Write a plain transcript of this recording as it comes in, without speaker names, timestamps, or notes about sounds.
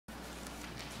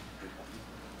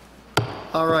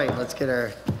All right, let's get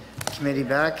our committee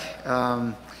back.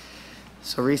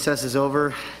 So recess is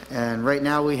over, and right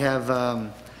now we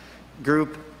have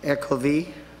Group EcoVie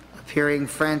appearing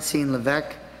Francine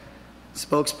Levesque,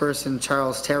 spokesperson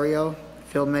Charles Theriault,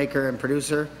 filmmaker and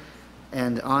producer,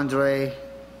 and Andre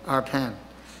Arpan,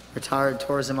 retired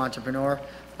tourism entrepreneur.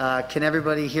 Can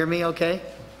everybody hear me okay?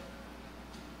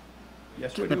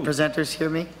 Yes, we do. The presenters hear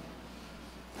me?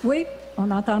 Oui,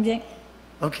 on entend bien.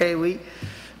 Okay, oui.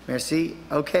 Merci.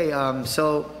 Okay,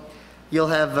 so you'll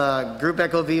have, Group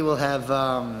EcoVie will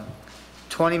have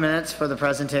 20 minutes for the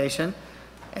presentation,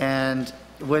 and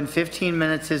when 15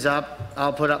 minutes is up,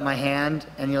 I'll put up my hand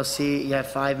and you'll see you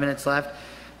have 5 minutes left.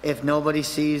 If nobody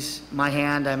sees my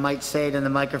hand, I might say it in the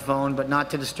microphone, but not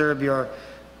to disturb your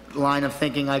line of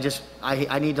thinking. I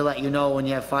need to let you know when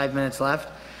you have 5 minutes left.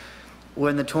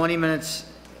 When the 20 minutes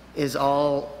is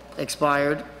all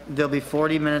expired, there'll be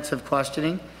 40 minutes of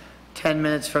questioning, 10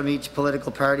 minutes from each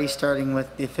political party, starting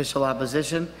with the official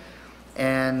opposition.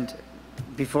 And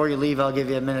before you leave, I'll give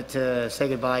you a minute to say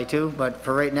goodbye too. But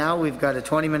for right now, we've got a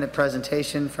 20-minute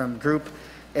presentation from Group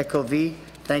EcoVie.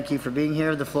 Thank you for being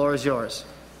here. The floor is yours.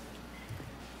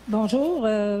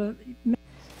 Bonjour.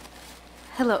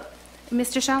 Hello.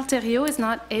 Mr. Charles Theriault is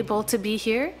not able to be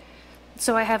here,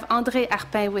 so I have Andre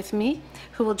Arpin with me,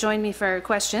 who will join me for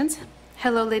questions.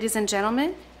 Hello, ladies and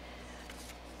gentlemen,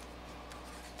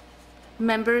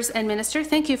 members and minister.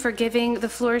 Thank you for giving the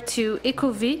floor to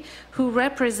EcoVie, who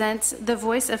represents the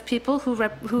voice of people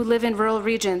who live in rural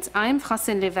regions. I'm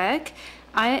Francine Levesque.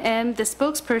 I am the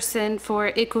spokesperson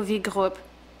for EcoVie Group.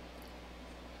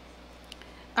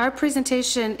 Our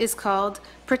presentation is called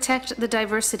Protect the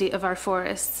Diversity of Our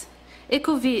Forests.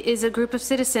 EcoVie is a group of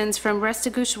citizens from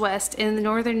Restigouche West in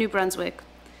northern New Brunswick.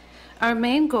 Our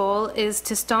main goal is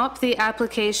to stop the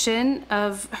application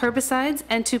of herbicides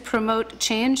and to promote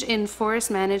change in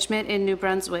forest management in New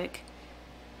Brunswick.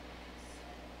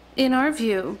 In our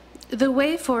view, the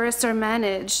way forests are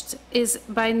managed is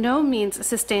by no means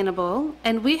sustainable,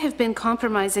 and we have been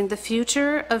compromising the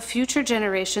future of future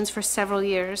generations for several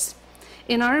years.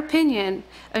 In our opinion,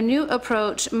 a new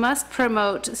approach must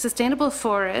promote sustainable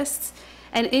forests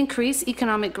and increase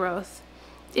economic growth.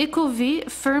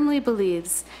 EcoVie firmly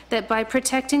believes that by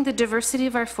protecting the diversity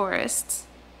of our forests,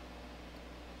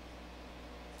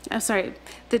 our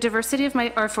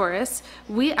forests,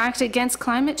 we act against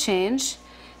climate change,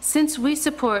 since we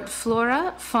support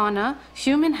flora, fauna,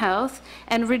 human health,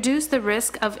 and reduce the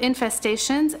risk of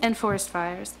infestations and forest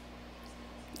fires.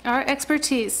 Our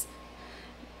expertise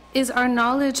is our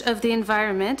knowledge of the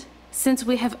environment, since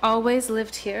we have always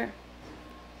lived here.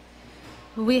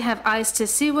 We have eyes to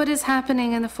see what is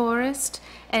happening in the forest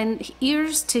and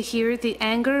ears to hear the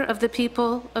anger of the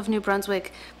people of New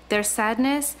Brunswick, their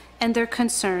sadness and their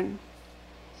concern.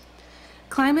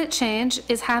 Climate change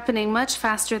is happening much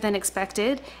faster than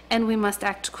expected, and we must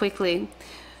act quickly.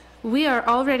 We are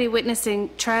already witnessing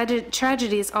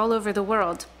tragedies all over the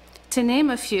world. To name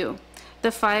a few,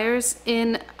 the fires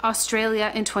in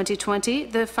Australia in 2020,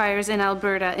 the fires in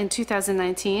Alberta in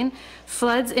 2019,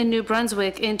 floods in New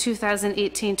Brunswick in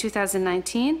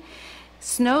 2018-2019,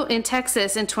 snow in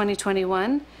Texas in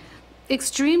 2021,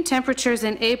 extreme temperatures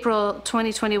in April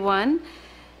 2021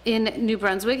 in New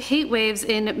Brunswick, heat waves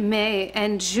in May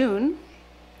and June,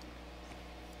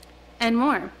 and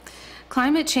more.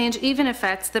 Climate change even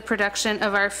affects the production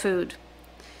of our food.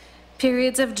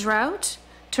 Periods of drought,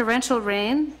 torrential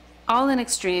rain, all in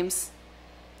extremes.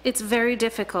 It's very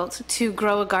difficult to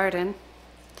grow a garden.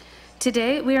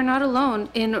 Today, we are not alone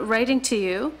in writing to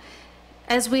you,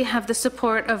 as we have the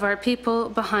support of our people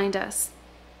behind us.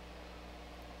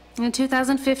 In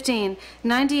 2015,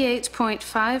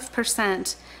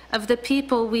 98.5% of the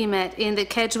people we met in the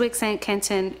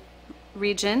Kedgwick-Saint-Quentin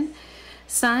region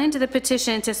signed the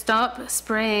petition to stop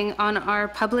spraying on our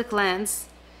public lands,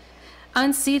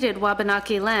 unceded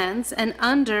Wabanaki lands, and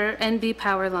under NB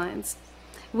power lines.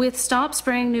 With Stop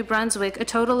Spraying New Brunswick, a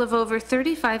total of over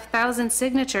 35,000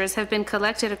 signatures have been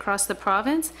collected across the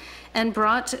province and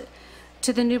brought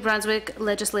to the New Brunswick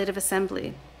Legislative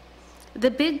Assembly.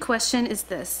 The big question is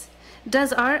this: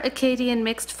 does our Acadian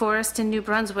mixed forest in New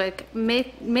Brunswick,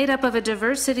 made up of a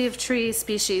diversity of tree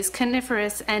species,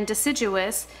 coniferous and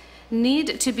deciduous,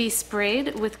 need to be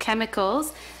sprayed with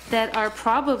chemicals that are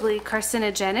probably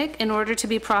carcinogenic in order to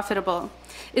be profitable?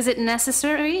 Is it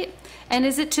necessary, and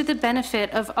is it to the benefit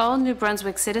of all New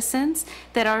Brunswick citizens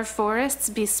that our forests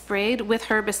be sprayed with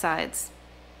herbicides?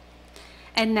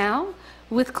 And now,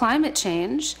 with climate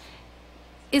change,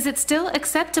 is it still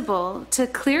acceptable to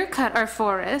clear cut our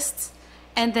forests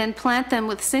and then plant them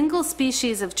with single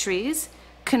species of trees,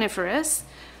 coniferous,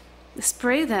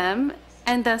 spray them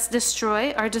and thus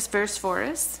destroy our diverse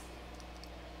forests?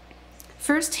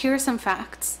 First, here are some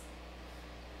facts.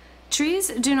 Trees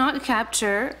do not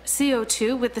capture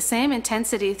CO2 with the same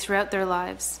intensity throughout their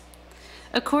lives.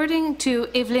 According to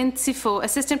Evelyne Tifo,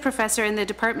 assistant professor in the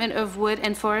Department of Wood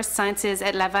and Forest Sciences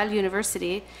at Laval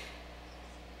University,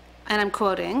 and I'm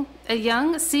quoting, "A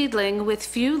young seedling with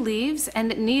few leaves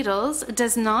and needles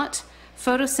does not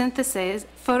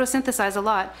photosynthesize a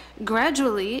lot.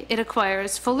 Gradually, it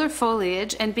acquires fuller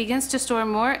foliage and begins to store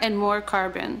more and more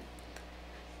carbon."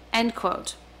 End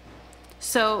quote.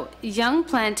 So, young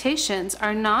plantations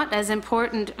are not as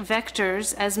important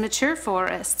vectors as mature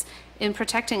forests in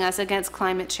protecting us against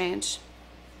climate change.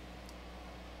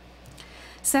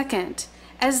 Second,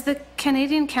 as the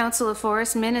Canadian Council of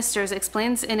Forest Ministers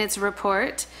explains in its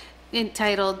report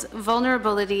entitled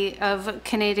Vulnerability of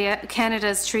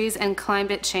Canada's Trees and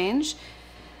Climate Change,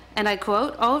 and I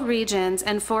quote, "All regions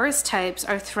and forest types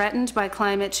are threatened by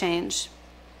climate change,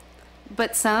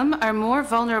 but some are more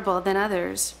vulnerable than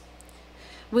others.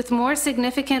 With more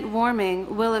significant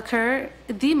warming will occur,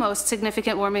 the most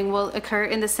significant warming will occur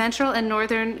in the central and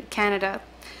northern Canada,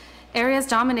 areas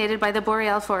dominated by the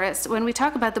boreal forest." When we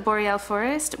talk about the boreal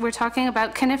forest, we're talking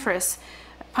about coniferous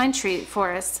pine tree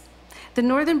forests. The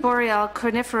northern boreal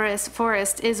coniferous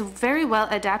forest is very well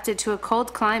adapted to a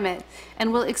cold climate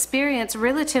and will experience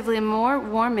relatively more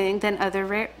warming than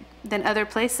other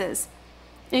places.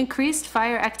 Increased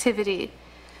fire activity,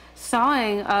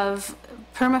 thawing of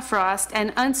permafrost,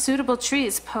 and unsuitable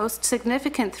trees pose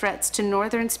significant threats to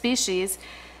northern species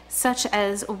such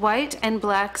as white and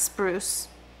black spruce.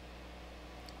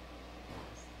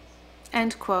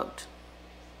 End quote.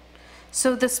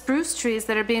 So the spruce trees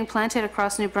that are being planted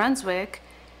across New Brunswick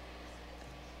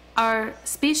are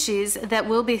species that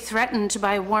will be threatened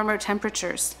by warmer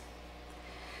temperatures.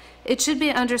 It should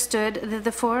be understood that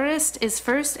the forest is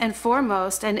first and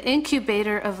foremost an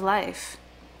incubator of life.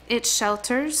 It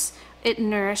shelters, it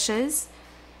nourishes,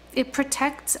 it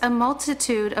protects a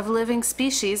multitude of living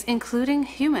species, including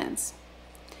humans.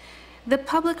 The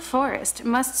public forest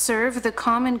must serve the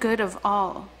common good of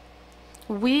all.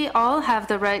 We all have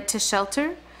the right to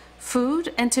shelter,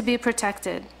 food, and to be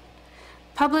protected.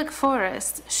 Public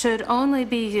forests should only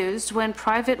be used when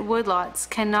private woodlots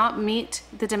cannot meet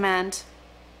the demand.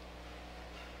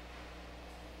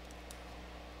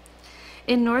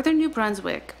 In northern New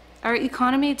Brunswick, our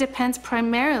economy depends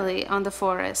primarily on the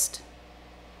forest.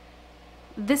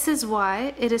 This is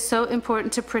why it is so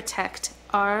important to protect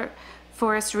our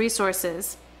forest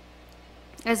resources.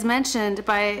 As mentioned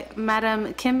by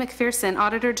Madam Kim McPherson,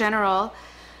 Auditor General,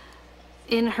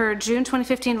 in her June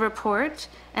 2015 report,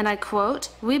 and I quote,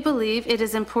 "We believe it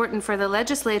is important for the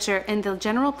legislature and the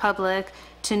general public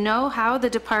to know how the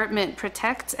department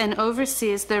protects and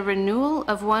oversees the renewal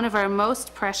of one of our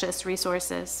most precious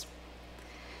resources."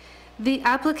 The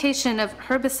application of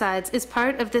herbicides is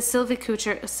part of the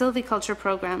silviculture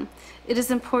program. It is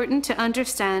important to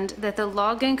understand that the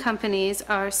logging companies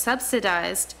are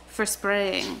subsidized for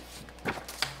spraying.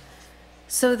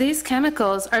 So these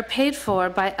chemicals are paid for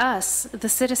by us, the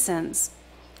citizens.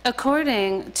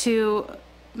 According to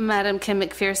Madam Kim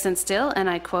McPherson still, and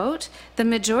I quote, "The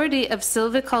majority of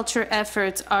silviculture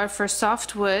efforts are for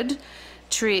softwood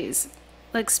trees,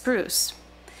 like spruce.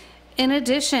 In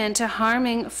addition to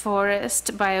harming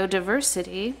forest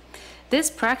biodiversity, this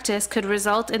practice could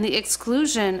result in the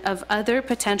exclusion of other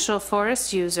potential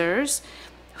forest users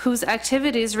whose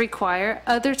activities require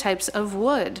other types of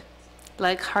wood,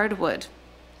 like hardwood."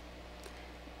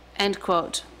 End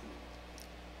quote.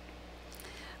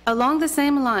 Along the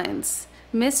same lines,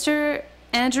 Mr.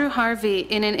 Andrew Harvey,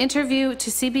 in an interview to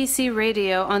CBC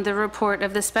Radio on the report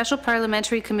of the Special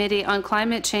Parliamentary Committee on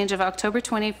Climate Change of October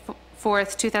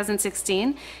 24th,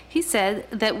 2016, he said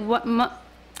that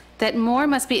that more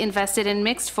must be invested in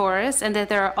mixed forests and that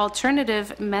there are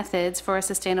alternative methods for a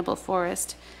sustainable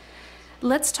forest.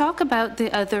 Let's talk about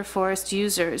the other forest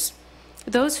users,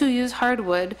 those who use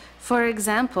hardwood, for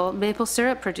example, maple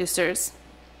syrup producers.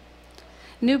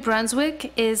 New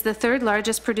Brunswick is the third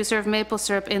largest producer of maple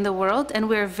syrup in the world, and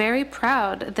we're very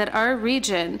proud that our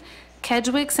region,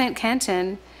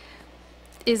 Kedgwick-Saint-Quentin,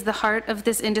 is the heart of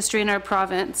this industry in our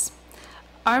province.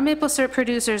 Our maple syrup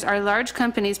producers are large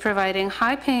companies providing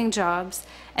high-paying jobs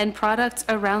and products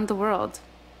around the world.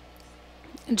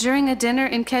 During a dinner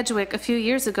in Kedgwick a few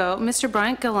years ago, Mr.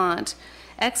 Bryant Gallant,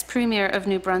 ex-premier of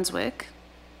New Brunswick,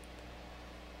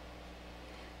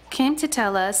 came to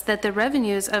tell us that the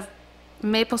revenues of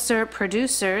maple syrup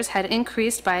producers had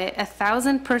increased by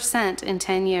 1,000% in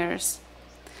 10 years.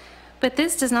 But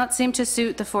this does not seem to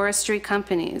suit the forestry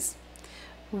companies.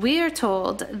 We are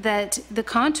told that the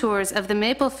contours of the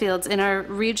maple fields in our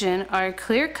region are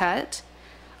clear-cut,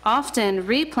 often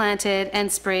replanted and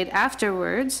sprayed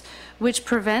afterwards, which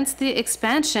prevents the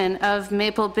expansion of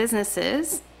maple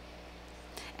businesses.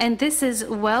 And this is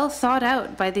well thought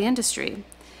out by the industry.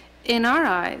 In our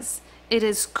eyes, it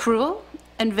is cruel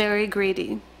and very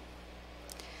greedy.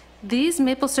 These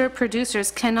maple syrup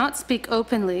producers cannot speak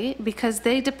openly because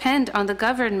they depend on the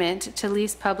government to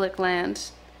lease public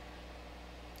land.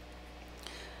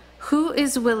 Who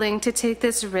is willing to take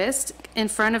this risk in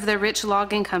front of the rich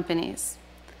logging companies?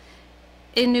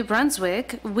 In New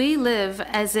Brunswick, we live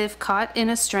as if caught in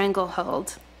a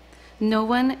stranglehold. No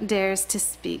one dares to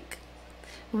speak.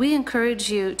 We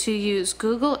encourage you to use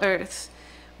Google Earth,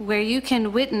 where you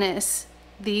can witness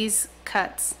these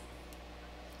cuts.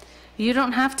 You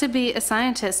don't have to be a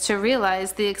scientist to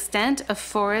realize the extent of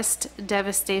forest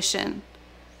devastation.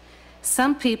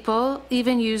 Some people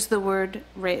even use the word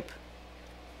rape.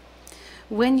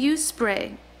 When you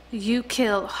spray, you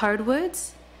kill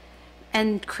hardwoods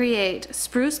and create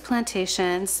spruce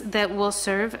plantations that will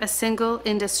serve a single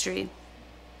industry.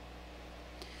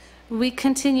 We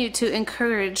continue to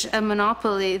encourage a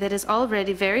monopoly that is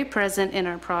already very present in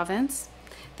our province.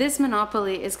 This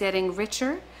monopoly is getting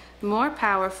richer, more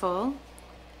powerful,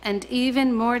 and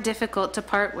even more difficult to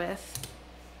part with.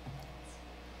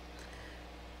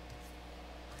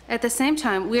 At the same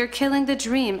time, we are killing the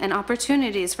dream and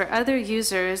opportunities for other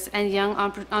users and young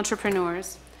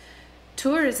entrepreneurs.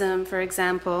 Tourism, for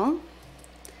example,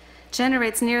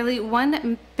 generates nearly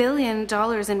 $1 billion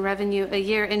in revenue a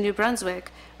year in New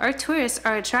Brunswick. Our tourists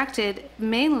are attracted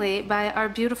mainly by our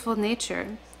beautiful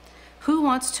nature. Who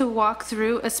wants to walk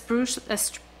through a spruce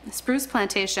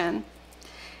plantation?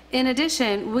 In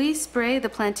addition, we spray the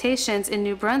plantations in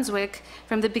New Brunswick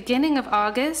from the beginning of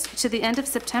August to the end of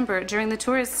September during the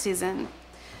tourist season.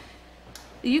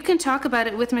 You can talk about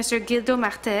it with Mr. Gildo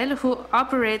Martel, who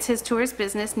operates his tourist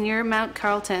business near Mount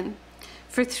Carlton.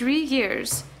 For 3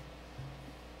 years,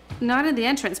 not in the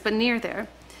entrance, but near there,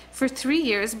 for 3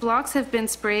 years, blocks have been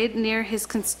sprayed near his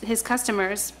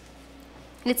customers.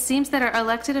 It seems that our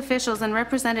elected officials and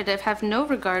representatives have no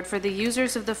regard for the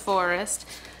users of the forest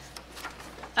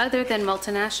other than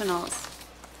multinationals.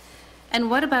 And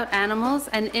what about animals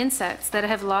and insects that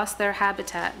have lost their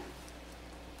habitat?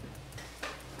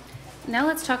 Now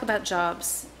let's talk about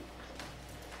jobs.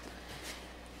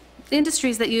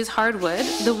 Industries that use hardwood,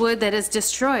 the wood that is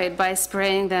destroyed by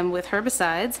spraying them with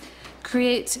herbicides,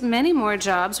 create many more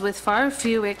jobs with far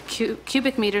fewer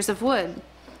cubic meters of wood.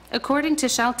 According to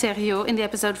Charles Thériault in the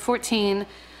episode 14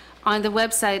 on the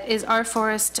website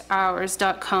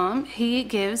isourforesthours.com, he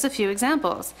gives a few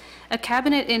examples. A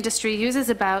cabinet industry uses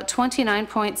about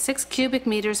 29.6 cubic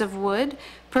meters of wood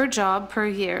per job per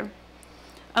year.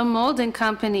 A molding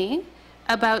company,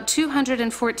 about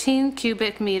 214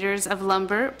 cubic meters of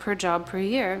lumber per job per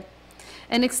year.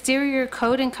 An exterior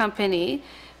coating company,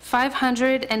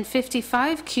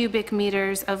 555 cubic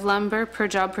meters of lumber per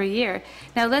job per year.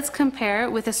 Now let's compare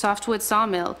with a softwood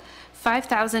sawmill,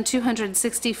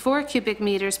 5,264 cubic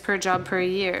meters per job per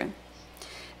year.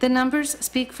 The numbers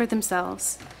speak for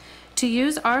themselves. To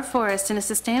use our forest in a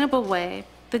sustainable way,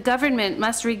 the government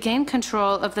must regain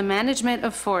control of the management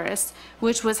of forests,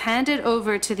 which was handed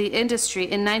over to the industry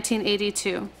in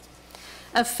 1982.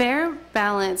 A fair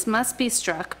balance must be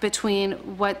struck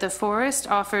between what the forest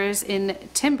offers in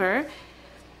timber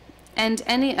and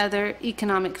any other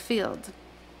economic field.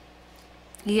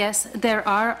 Yes, there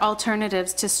are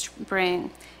alternatives to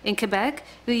spraying. In Quebec,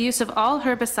 the use of all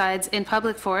herbicides in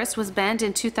public forests was banned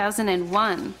in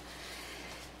 2001.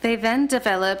 They then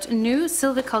developed new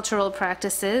silvicultural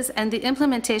practices and the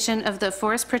implementation of the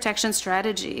forest protection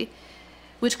strategy,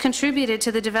 which contributed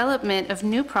to the development of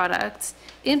new products,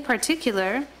 in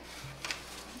particular,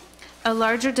 a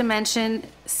larger dimension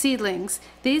seedlings.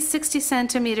 These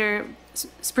 60-centimeter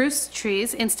spruce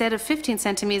trees, instead of 15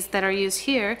 centimeters that are used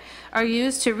here, are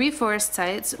used to reforest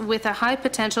sites with a high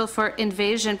potential for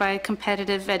invasion by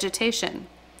competitive vegetation.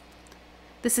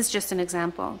 This is just an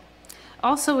example.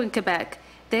 Also in Quebec,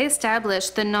 they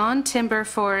established the non-timber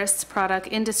forests product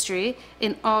industry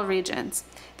in all regions.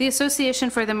 The Association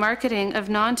for the Marketing of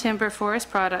Non-Timber Forest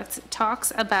Products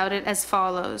talks about it as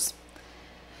follows.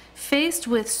 Faced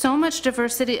with so much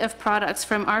diversity of products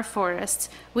from our forests,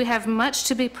 we have much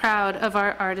to be proud of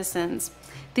our artisans.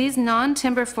 These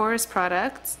non-timber forest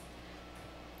products,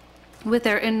 with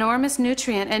their enormous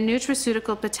nutrient and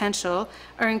nutraceutical potential,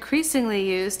 are increasingly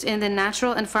used in the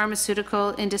natural and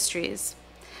pharmaceutical industries,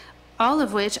 all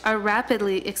of which are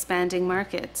rapidly expanding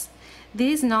markets.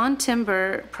 These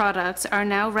non-timber products are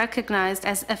now recognized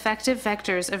as effective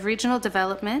vectors of regional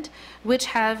development, which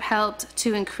have helped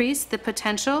to increase the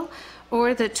potential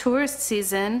or the tourist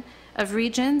season of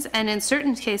regions, and in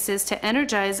certain cases to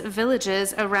energize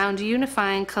villages around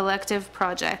unifying collective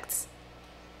projects."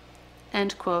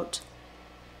 End quote.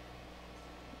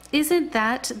 Isn't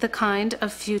that the kind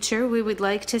of future we would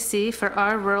like to see for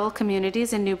our rural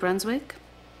communities in New Brunswick?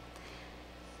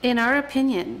 In our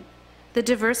opinion, the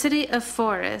diversity of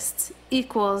forests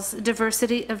equals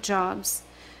diversity of jobs.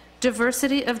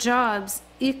 Diversity of jobs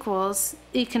equals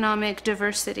economic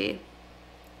diversity.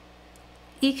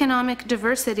 Economic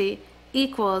diversity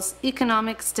equals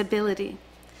economic stability.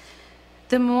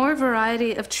 The more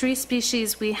variety of tree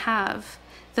species we have,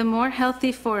 the more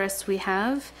healthy forests we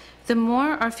have, the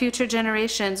more our future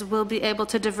generations will be able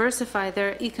to diversify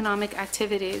their economic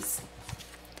activities.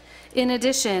 In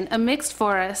addition, a mixed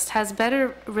forest has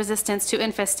better resistance to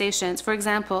infestations, for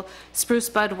example, spruce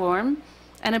budworm,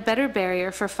 and a better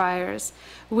barrier for fires.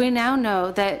 We now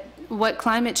know that what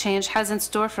climate change has in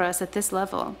store for us at this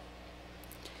level.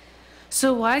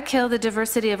 So why kill the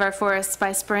diversity of our forests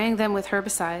by spraying them with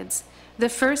herbicides? The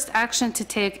first action to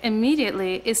take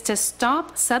immediately is to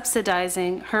stop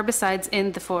subsidizing herbicides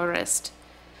in the forest.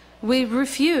 We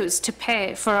refuse to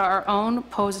pay for our own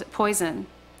poison.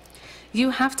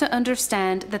 You have to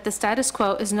understand that the status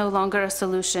quo is no longer a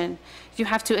solution. You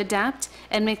have to adapt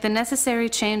and make the necessary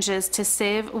changes to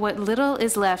save what little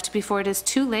is left before it is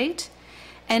too late,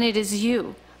 and it is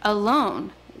you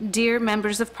alone, dear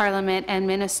members of Parliament and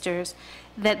ministers,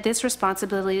 that this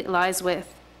responsibility lies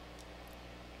with.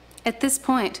 At this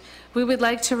point, we would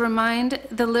like to remind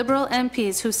the Liberal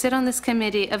MPs who sit on this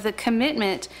committee of the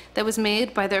commitment that was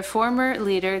made by their former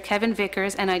leader, Kevin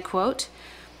Vickers, and I quote,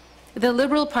 "The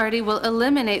Liberal Party will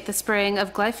eliminate the spraying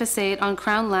of glyphosate on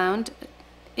Crown land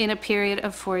in a period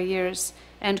of 4 years."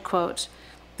 End quote.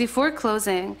 Before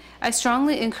closing, I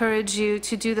strongly encourage you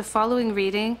to do the following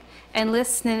reading and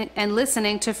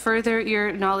listening to further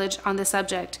your knowledge on the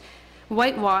subject.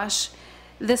 Whitewash: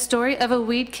 The Story of a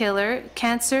Weed Killer,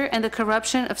 Cancer and the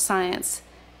Corruption of Science.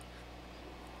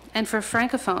 And for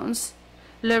francophones,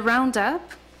 Le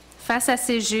Roundup, Face à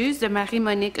ces jus de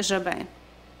Marie-Monique Jobin.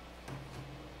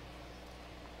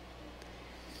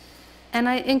 And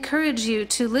I encourage you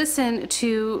to listen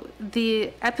to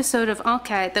the episode of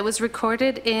Enquête that was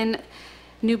recorded in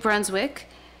New Brunswick,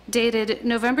 dated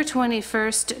November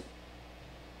 21st,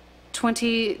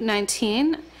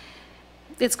 2019.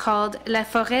 It's called La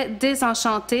Forêt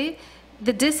Désenchantée,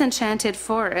 The Disenchanted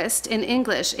Forest in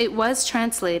English. It was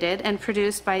translated and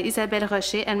produced by Isabelle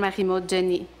Rocher and Marie-Maude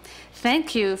Denis.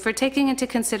 Thank you for taking into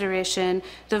consideration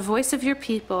the voice of your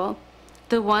people,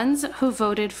 the ones who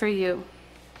voted for you.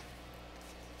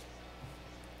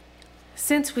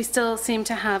 Since we still seem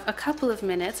to have a couple of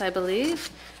minutes, I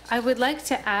believe, I would like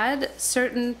to add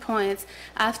certain points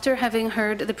after having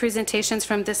heard the presentations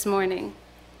from this morning.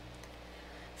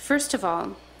 First of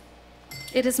all,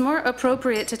 it is more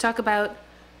appropriate to talk about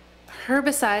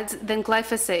herbicides than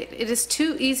glyphosate. It is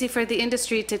too easy for the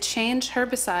industry to change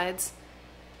herbicides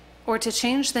or to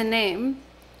change the name,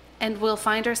 and we'll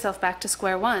find ourselves back to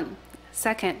square one.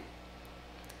 Second,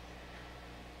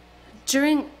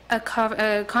 during a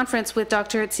conference with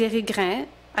Dr. Thierry Grain,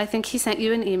 I think he sent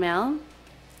you an email,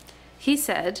 he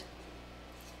said,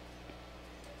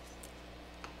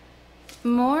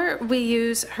 more we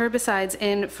use herbicides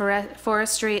in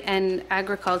forestry and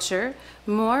agriculture,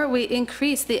 more we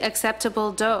increase the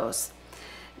acceptable dose.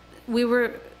 We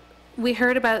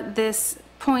heard about this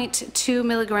 0.2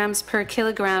 milligrams per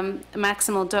kilogram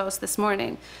maximal dose this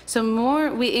morning. So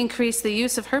more we increase the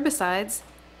use of herbicides,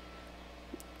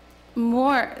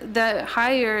 the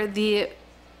higher the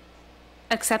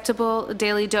acceptable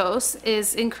daily dose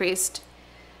is increased.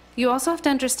 You also have to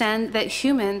understand that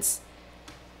humans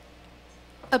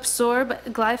absorb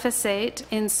glyphosate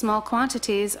in small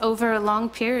quantities over a long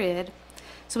period.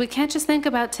 So we can't just think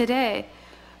about today.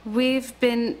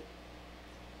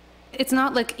 It's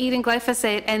not like eating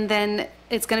glyphosate and then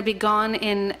it's going to be gone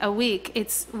in a week.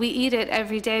 We eat it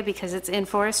every day because it's in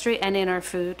forestry and in our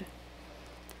food.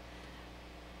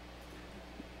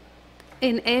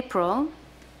 In April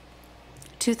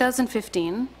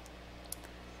 2015,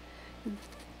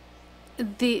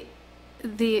 the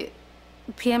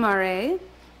PMRA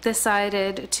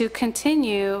decided to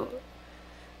continue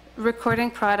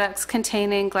recording products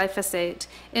containing glyphosate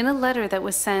in a letter that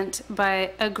was sent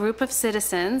by a group of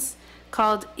citizens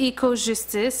called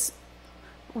EcoJustice,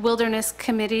 Wilderness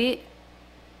Committee,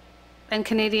 and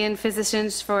Canadian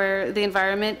Physicians for the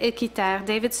Environment, Équiterre,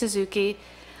 David Suzuki.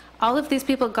 All of these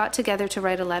people got together to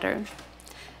write a letter.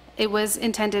 It was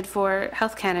intended for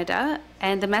Health Canada,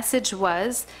 and the message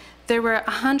was there were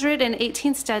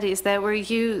 118 studies that were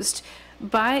used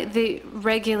by the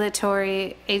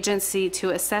regulatory agency to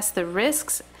assess the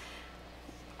risks.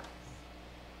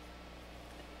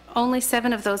 Only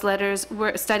 7 of those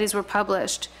studies were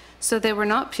published, so they were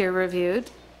not peer-reviewed.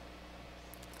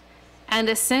 And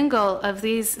a single of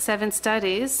these 7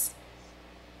 studies,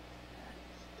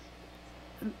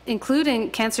 including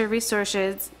cancer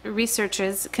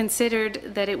researchers, considered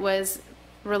that it was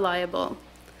reliable.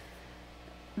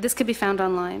 This could be found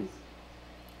online.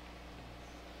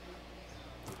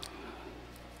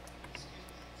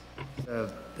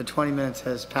 The 20 minutes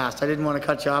has passed. I didn't want to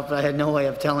cut you off, but I had no way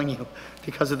of telling you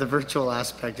because of the virtual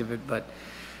aspect of it. But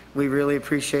we really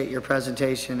appreciate your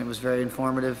presentation. It was very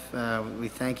informative. We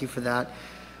thank you for that.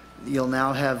 You'll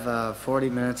now have 40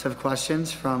 minutes of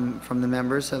questions from the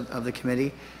members of the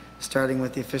committee, starting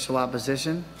with the official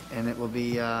opposition, and it will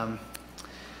be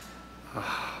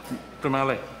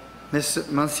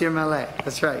Monsieur Mallet.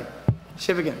 That's right.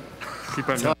 Shivigan.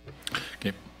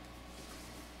 Okay.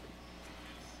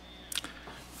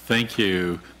 Thank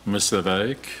you, Ms.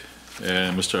 Levesque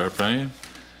and Mr. Arpain,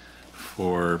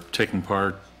 for taking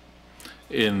part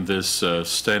in this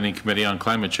Standing Committee on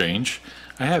Climate Change.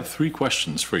 I have 3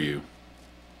 questions for you.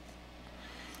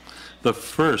 The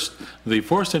first, the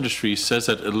forest industry says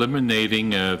that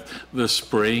eliminating the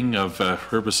spraying of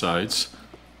herbicides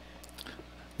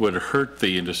would hurt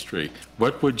the industry.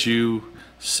 What would you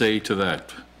say to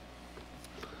that?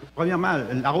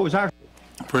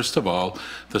 First of all,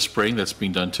 the spraying that's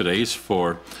being done today is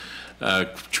for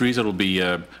trees that will be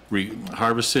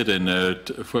harvested in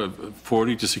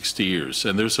 40 to 60 years.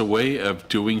 And there's a way of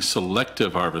doing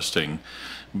selective harvesting,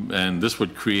 and this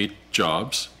would create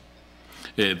jobs.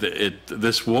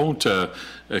 This won't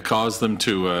cause them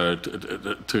to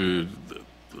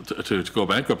go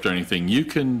bankrupt or anything. You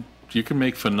can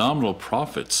make phenomenal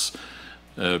profits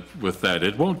with that.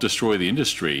 It won't destroy the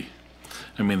industry.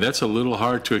 I mean, that's a little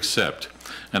hard to accept.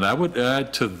 And I would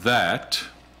add to that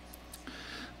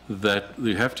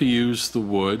you have to use the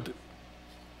wood.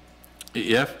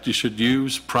 You should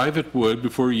use private wood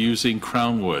before using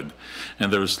crown wood.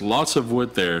 And there's lots of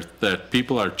wood there that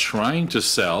people are trying to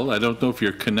sell. I don't know if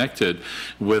you're connected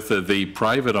with the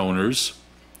private owners,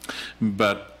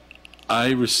 but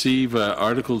I receive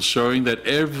articles showing that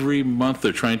every month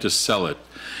they're trying to sell it.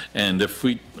 And if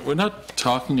we're not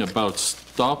talking about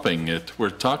stopping it, we're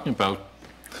talking about,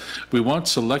 we want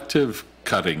selective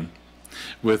cutting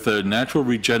with a natural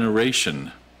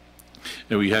regeneration,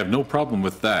 and we have no problem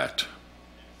with that.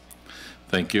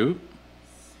 Thank you.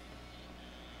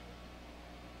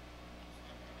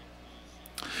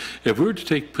 If we were to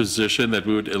take position that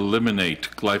we would eliminate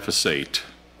glyphosate,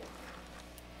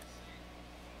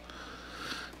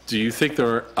 do you think there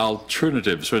are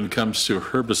alternatives when it comes to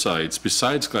herbicides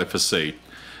besides glyphosate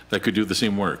that could do the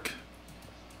same work?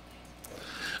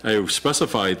 I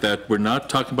specified that we're not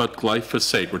talking about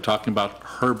glyphosate, we're talking about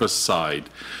herbicide.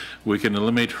 We can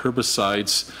eliminate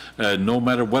herbicides no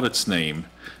matter what its name.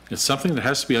 It's something that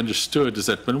has to be understood is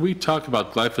that when we talk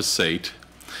about glyphosate,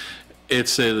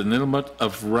 it's an element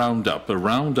of Roundup. The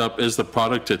Roundup is the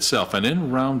product itself, and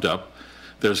in Roundup,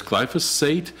 there's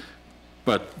glyphosate,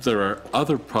 but there are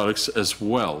other products as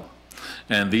well.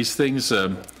 And these things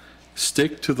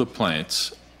stick to the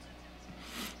plants.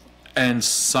 And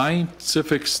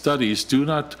scientific studies do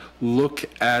not look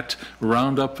at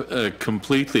Roundup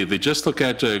completely. They just look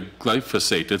at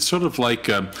glyphosate. It's sort of like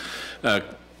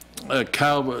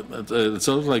it's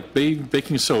sort of like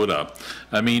baking soda.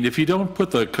 I mean, if you don't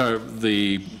put the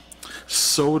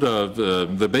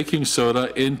baking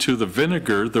soda into the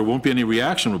vinegar, there won't be any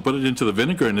reaction. We'll put it into the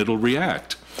vinegar and it'll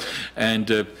react.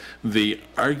 And the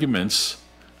arguments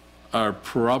are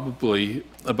probably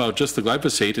about just the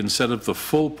glyphosate instead of the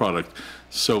full product.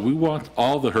 So we want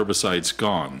all the herbicides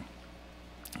gone.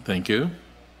 Thank you.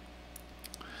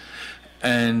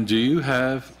 And do you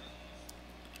have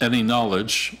any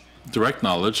knowledge, direct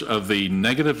knowledge, of the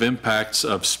negative impacts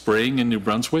of spraying in New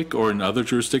Brunswick or in other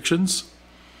jurisdictions?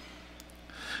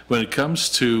 When it comes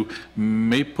to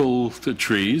maple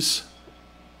trees,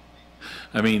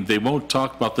 I mean, they won't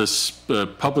talk about this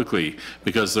publicly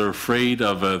because they're afraid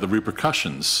of the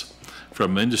repercussions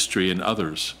from industry and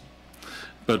others.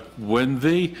 But when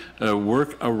they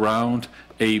work around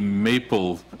a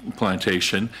maple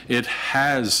plantation, it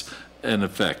has an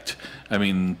effect. I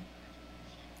mean,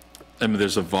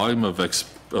 there's a volume of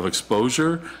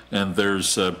exposure, and there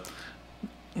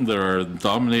are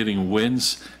dominating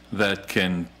winds that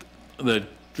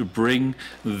bring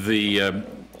the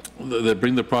they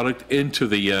bring the product into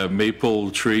the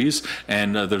maple trees,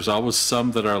 and there's always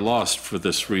some that are lost for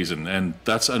this reason. And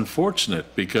that's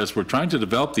unfortunate because we're trying to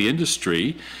develop the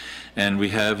industry, and we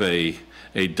have a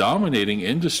dominating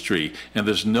industry, and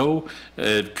there's no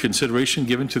consideration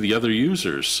given to the other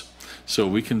users. So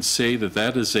we can say that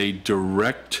that is a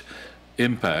direct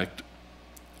impact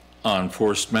on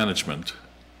forest management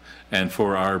and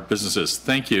for our businesses.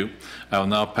 Thank you. I will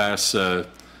now pass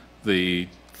the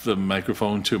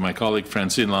microphone to my colleague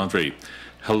Francine Levesque.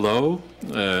 Hello,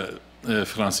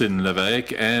 Francine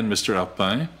Levesque and Mr.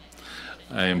 Alpin.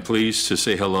 I am pleased to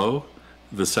say hello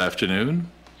this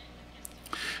afternoon.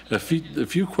 A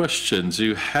few questions.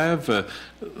 You have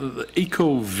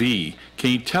EcoVie.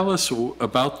 Can you tell us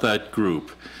about that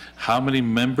group? How many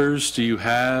members do you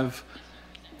have,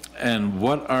 and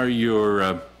what are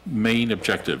your main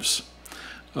objectives?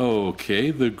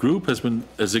 Okay, the group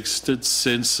has existed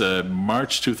since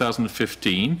March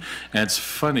 2015, and it's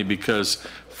funny because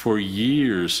for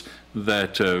years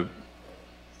that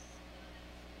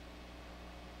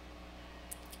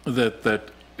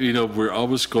you know, we're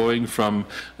always going from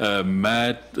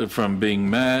being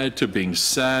mad to being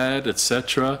sad,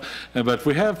 etc. But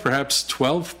we have perhaps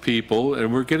 12 people,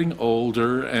 and we're getting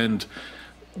older, and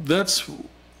that's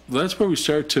where we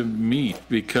start to meet,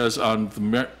 because on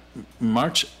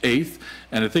March 8th,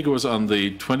 and I think it was on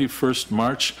the 21st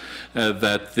March,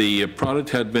 that the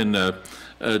product had been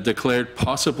declared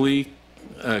possibly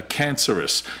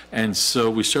cancerous. And so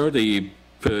we started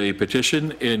a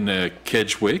petition in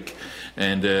Kedgwick,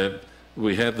 and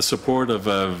we had the support of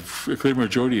a clear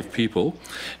majority of people.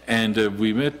 And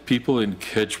we met people in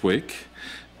Kedgwick.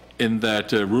 In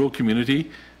that rural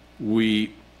community,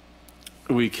 we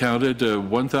counted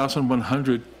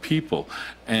 1,100 people,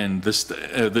 and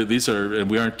these are, and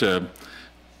we aren't,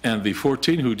 and the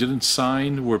 14 who didn't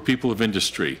sign were people of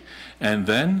industry. And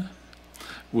then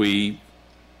we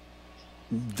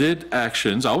did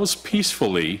actions, always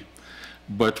peacefully,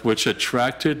 but which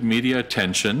attracted media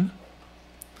attention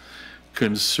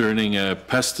concerning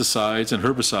pesticides and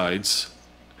herbicides.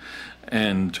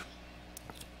 And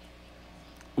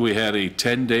we had a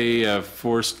 10-day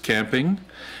forest camping.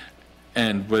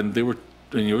 And when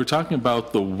you were talking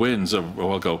about the winds a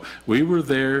while ago, we were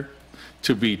there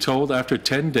to be told after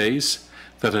 10 days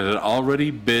that it had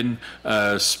already been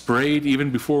sprayed even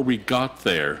before we got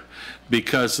there,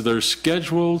 because their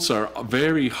schedules are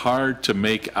very hard to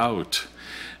make out.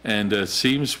 And it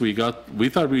seems we thought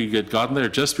we had gotten there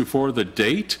just before the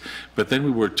date, but then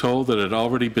we were told that it had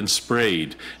already been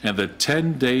sprayed. And the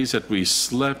 10 days that we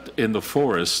slept in the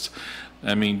forest,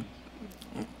 I mean,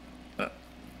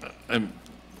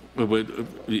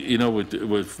 you know,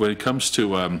 when it comes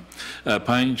to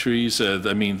pine trees,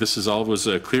 I mean, this is always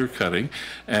clear cutting,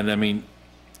 and I mean,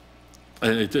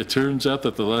 it turns out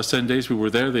that the last 10 days we were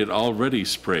there, they had already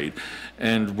sprayed,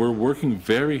 and we're working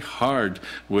very hard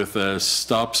with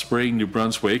Stop Spraying New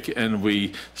Brunswick, and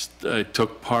we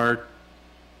took part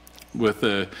with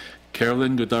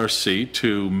Carolyn Godarcy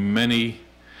to many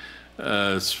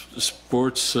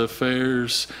sports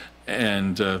affairs,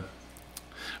 and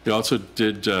we also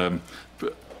did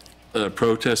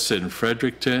protests in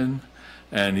Fredericton,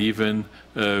 and even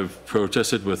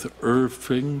protested with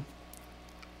Irving,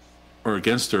 or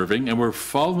against Irving, and we're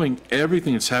following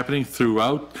everything that's happening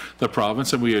throughout the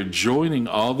province, and we are joining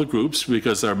all the groups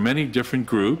because there are many different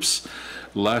groups.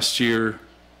 Last year,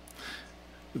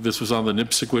 this was on the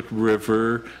Nipsquit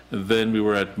River, and then we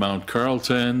were at Mount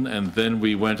Carlton, and then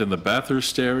we went in the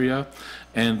Bathurst area,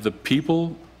 and the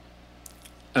people,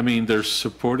 I mean, they're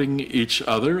supporting each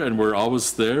other, and we're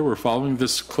always there. We're following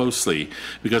this closely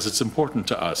because it's important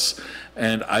to us.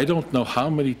 And I don't know how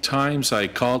many times I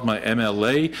called my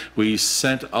MLA. We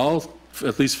sent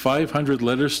at least 500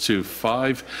 letters to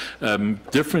 5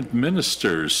 different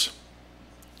ministers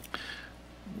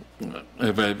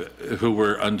who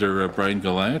were under Brian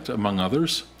Gallant, among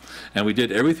others. And we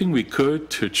did everything we could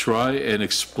to try and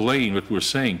explain what we're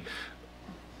saying.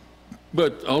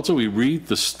 But also we read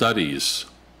the studies.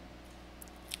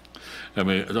 I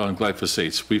mean, on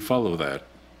glyphosates, we follow that.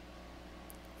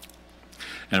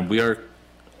 And we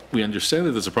understand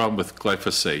that there's a problem with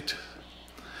glyphosate.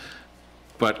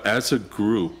 But as a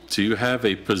group, do you have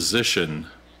a position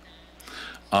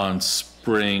on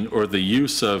spraying or the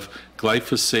use of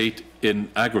glyphosate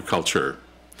in agriculture?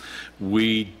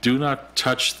 We do not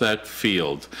touch that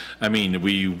field. I mean,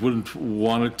 we wouldn't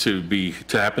want it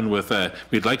to happen with,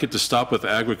 we'd like it to stop with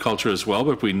agriculture as well,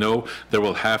 but we know there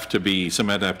will have to be some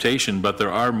adaptation, but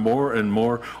there are more and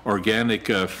more organic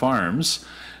farms,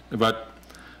 but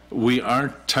we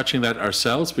aren't touching that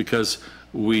ourselves because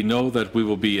we know that we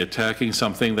will be attacking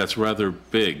something that's rather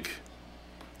big.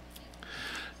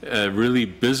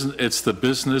 Really, it's the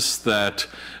business that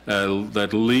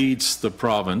that leads the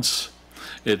province.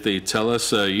 They tell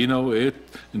us, you know,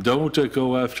 don't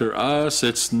go after us.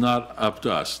 It's not up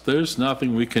to us. There's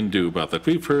nothing we can do about that.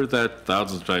 We've heard that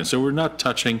thousands of times. So we're not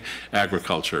touching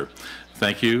agriculture.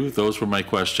 Thank you. Those were my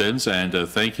questions, and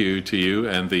thank you to you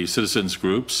and the citizens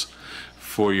groups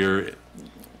for your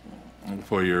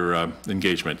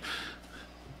engagement.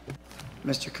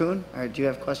 Mr. Kuhn, do you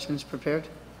have questions prepared?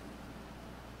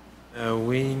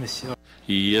 Oui, monsieur.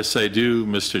 Yes, I do,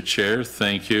 Mr. Chair.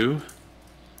 Thank you.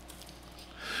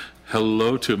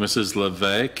 Hello to Mrs.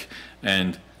 Levesque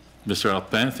and Mr.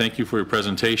 Alpin. Thank you for your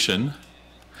presentation.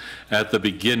 At the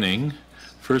beginning,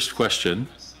 first question.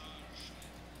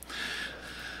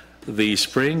 The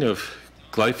spraying of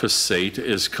glyphosate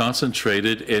is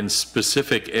concentrated in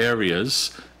specific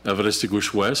areas of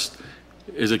Restigouche-Ouest.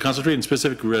 Is it concentrated in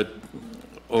specific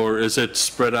or is it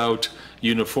spread out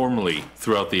uniformly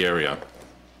throughout the area?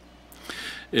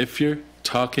 If you're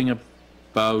talking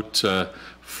about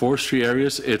forestry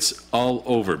areas, it's all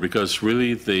over because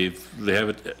really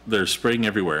they're spraying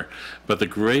everywhere. But the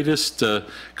greatest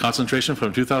concentration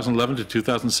from 2011 to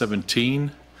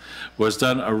 2017 was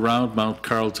done around Mount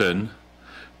Carleton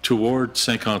toward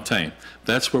Saint-Quentin.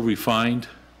 That's where we find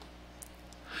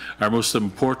our most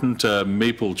important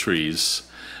maple trees.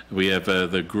 We have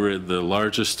the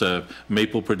largest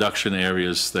maple production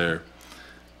areas there.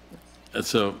 And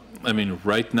so, I mean,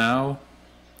 right now,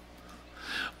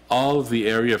 all of the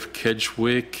area of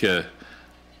Kedgwick,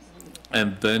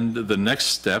 and then the next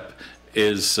step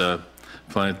is the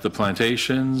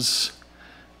plantations.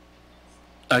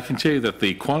 I can tell you that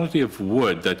the quantity of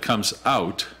wood that comes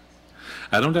out,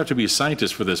 I don't have to be a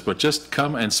scientist for this, but just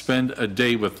come and spend a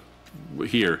day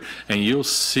here, and you'll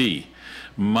see.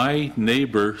 My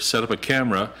neighbor set up a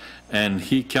camera, and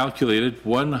he calculated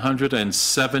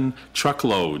 107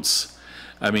 truckloads.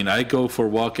 I mean, I go for a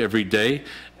walk every day,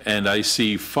 and I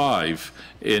see 5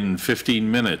 in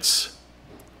 15 minutes.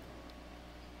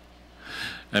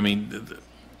 I mean,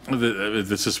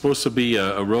 this is supposed to be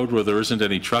a road where there isn't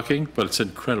any trucking, but it's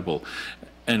incredible.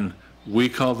 And we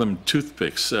call them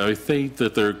toothpicks. I think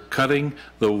that they're cutting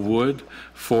the wood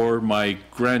for my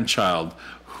grandchild,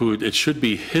 who it should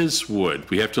be his wood.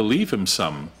 We have to leave him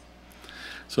some.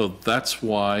 So that's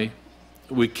why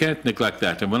we can't neglect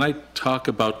that. And when I talk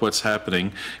about what's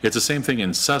happening, it's the same thing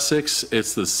in Sussex.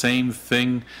 It's the same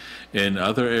thing in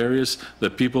other areas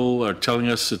that people are telling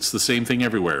us it's the same thing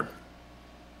everywhere.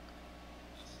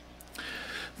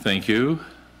 Thank you.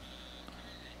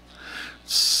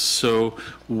 So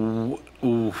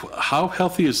how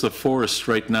healthy is the forest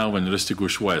right now in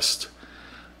Restigouche-Ouest?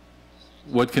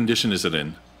 What condition is it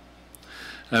in?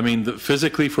 I mean,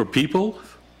 physically for people?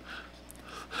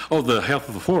 Oh, the health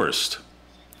of the forest.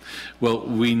 Well,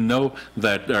 we know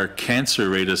that our cancer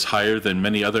rate is higher than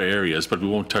many other areas, but we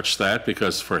won't touch that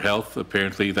because for health,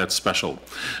 apparently that's special.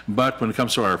 But when it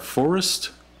comes to our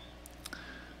forest,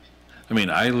 I mean,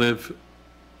 I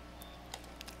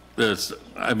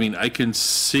can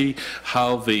see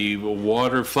how the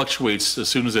water fluctuates as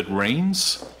soon as it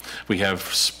rains. We have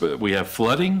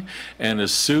flooding, and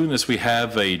as soon as we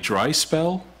have a dry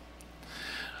spell,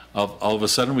 all of a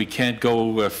sudden we can't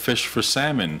go fish for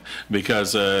salmon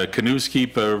because canoes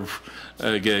keep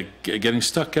getting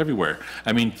stuck everywhere.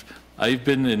 I mean, I've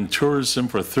been in tourism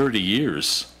for 30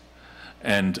 years,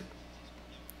 and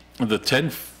the 10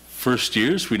 first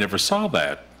years we never saw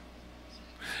that.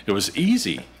 It was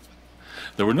easy.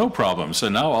 There were no problems,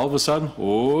 and now all of a sudden,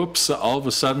 oops, all of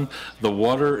a sudden the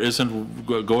water isn't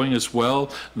going as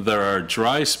well. There are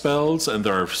dry spells and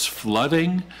there are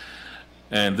flooding,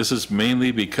 and this is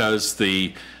mainly because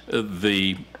the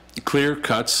clear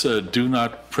cuts do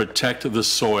not protect the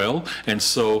soil, and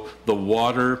so the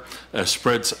water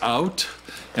spreads out,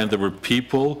 and there were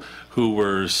people who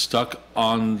were stuck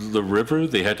on the river.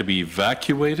 They had to be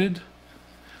evacuated.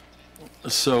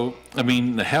 So, I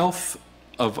mean, the health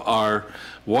of our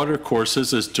water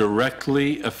courses is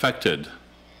directly affected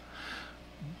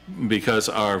because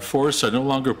our forests are no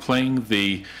longer playing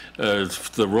the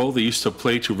role they used to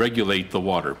play to regulate the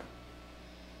water.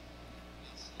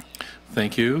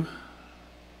 Thank you.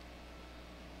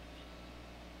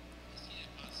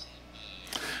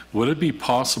 Would it be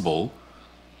possible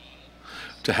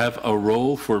to have a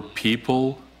role for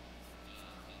people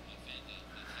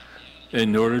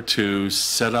in order to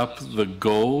set up the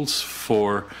goals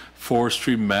for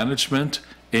forestry management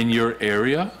in your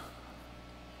area?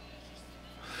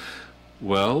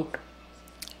 Well,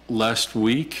 last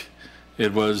week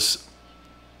it was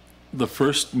the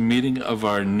first meeting of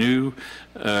our new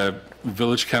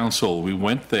village council. We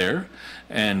went there,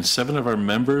 and 7 of our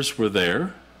members were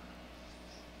there.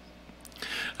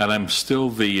 And I'm still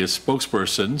the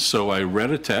spokesperson, so I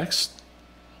read a text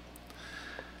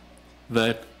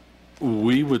that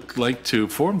we would like to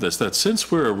form this, that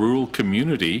since we're a rural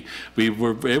community, we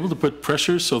were able to put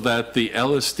pressure so that the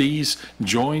LSDs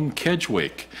join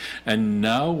Kedgwick. And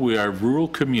now we are a rural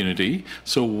community,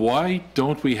 so why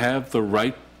don't we have the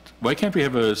right, why can't we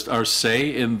have our say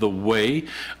in the way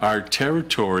our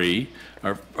territory,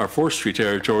 our forestry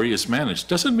territory is managed?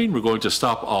 Doesn't mean we're going to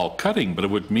stop all cutting, but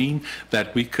it would mean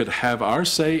that we could have our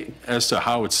say as to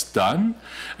how it's done.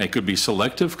 It could be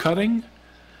selective cutting.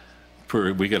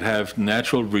 We could have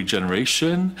natural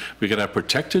regeneration. We could have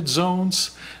protected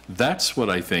zones. That's what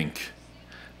I think.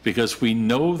 Because we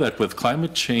know that with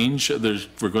climate change,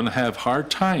 we're going to have hard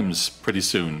times pretty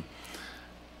soon.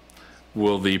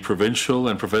 Will the provincial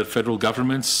and federal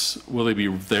governments, will they be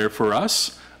there for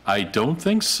us? I don't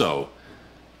think so.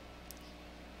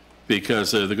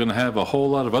 Because they're going to have a whole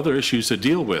lot of other issues to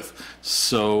deal with.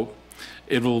 So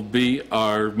it will be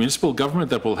our municipal government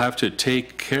that will have to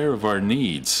take care of our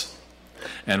needs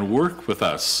and work with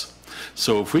us.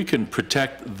 So if we can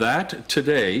protect that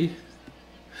today,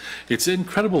 it's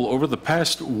incredible. Over the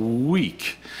past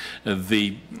week,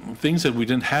 the things that we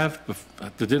didn't have,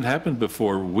 that didn't happen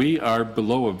before, we are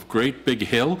below a great big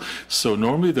hill, so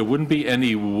normally there wouldn't be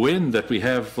any wind that we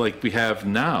have like we have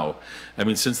now. I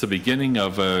mean, since the beginning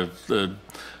of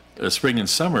spring and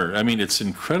summer, I mean, it's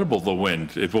incredible, the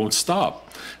wind. It won't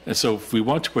stop. And so if we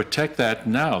want to protect that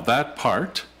now, that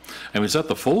part, I mean, it's not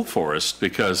the full forest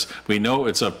because we know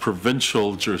it's a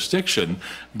provincial jurisdiction,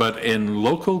 but in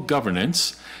local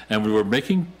governance, and we were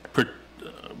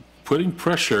putting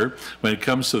pressure when it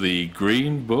comes to the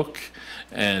green book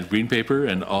and green paper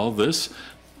and all this.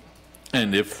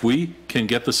 And if we can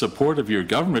get the support of your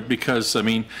government, because, I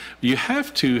mean, you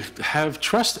have to have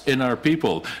trust in our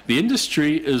people. The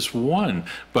industry is one,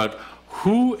 but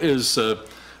who is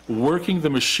working the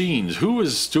machines? Who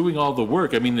is doing all the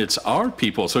work? I mean, it's our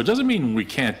people, so it doesn't mean we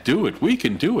can't do it. We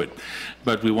can do it,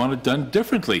 but we want it done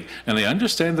differently. And I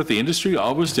understand that the industry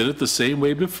always did it the same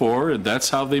way before, and that's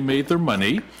how they made their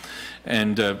money.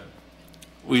 And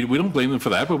we don't blame them for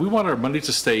that, but we want our money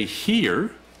to stay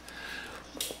here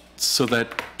so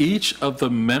that each of the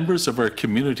members of our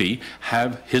community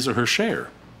have his or her share.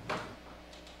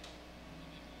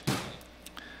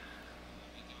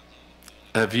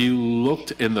 Have you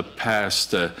looked in the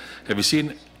past, have you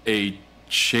seen a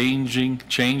change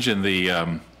in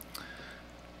the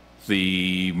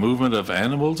movement of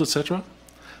animals, etc.?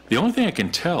 The only thing I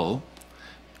can tell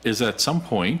is at some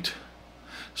point,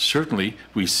 certainly,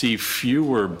 we see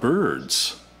fewer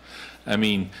birds. I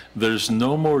mean, there's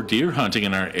no more deer hunting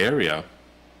in our area.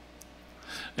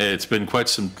 It's been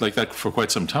like that for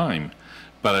quite some time.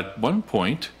 But at one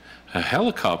point, a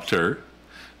helicopter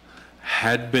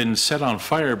had been set on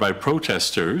fire by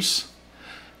protesters,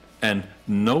 and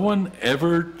no one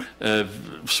ever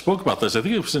spoke about this. I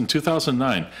think it was in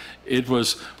 2009. It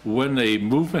was when a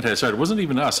movement had started. It wasn't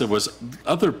even us, it was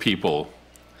other people.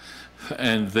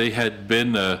 And they had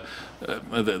been,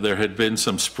 there had been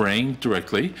some spraying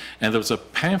directly, and there was a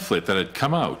pamphlet that had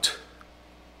come out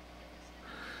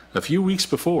a few weeks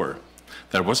before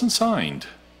that wasn't signed,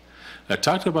 that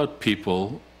talked about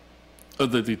people,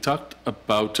 they talked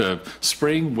about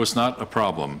spraying was not a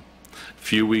problem. A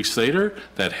few weeks later,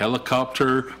 that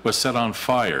helicopter was set on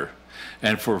fire.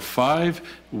 And for five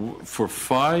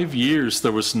years,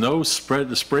 there was no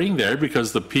spraying there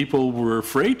because the people were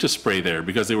afraid to spray there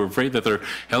because they were afraid that their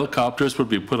helicopters would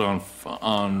be put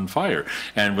on fire.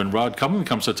 And when Rod Cumlin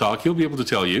comes to talk, he'll be able to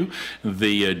tell you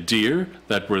the deer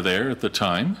that were there at the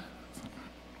time,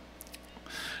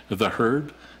 the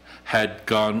herd had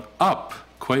gone up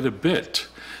quite a bit.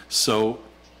 So,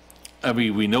 I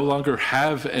mean, we no longer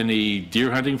have any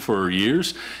deer hunting for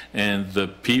years, and the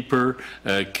people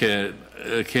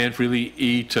can't really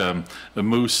eat a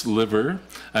moose liver.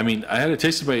 I mean, I had it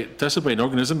tested by an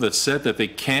organism that said that they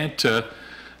can't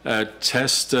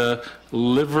test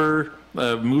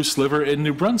moose liver in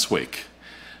New Brunswick.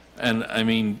 And I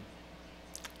mean,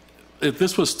 if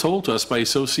this was told to us by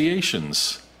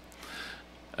associations,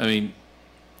 I mean,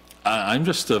 I'm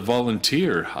just a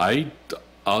volunteer. I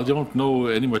don't know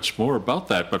any much more about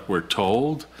that, but we're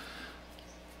told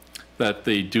that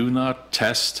they do not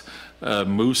test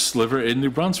moose liver in New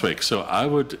Brunswick. So I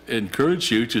would encourage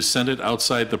you to send it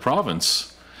outside the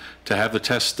province to have the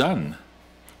test done,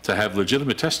 to have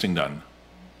legitimate testing done.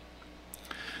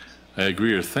 I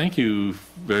agree. Thank you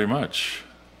very much.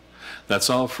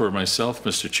 That's all for myself,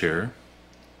 Mr. Chair.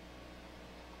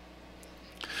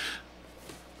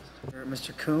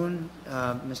 Mr. Kuhn,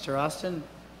 Mr. Austin.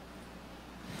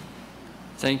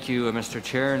 Thank you, Mr.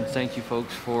 Chair, and thank you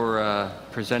folks for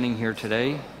presenting here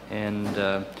today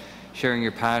and sharing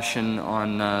your passion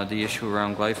on the issue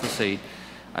around glyphosate.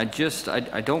 I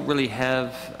don't really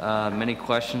have many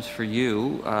questions for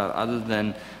you other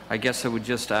than I guess I would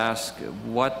just ask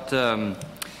what's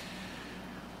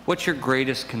your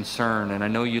greatest concern? And I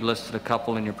know you listed a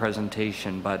couple in your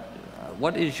presentation, but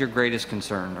what is your greatest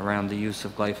concern around the use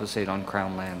of glyphosate on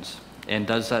Crown lands? And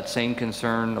does that same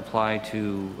concern apply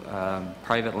to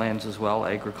private lands as well,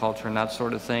 agriculture and that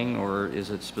sort of thing, or is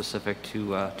it specific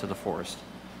to the forest?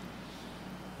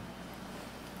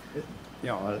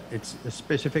 Yeah, it's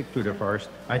specific to the forest.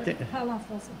 I think.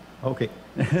 Okay.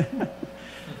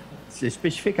 C'est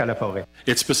spécifique à la forêt.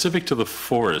 It's specific to the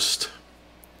forest.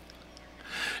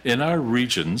 In our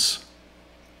regions,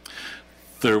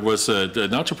 there was an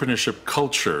entrepreneurship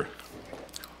culture.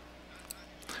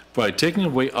 By taking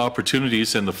away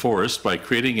opportunities in the forest, by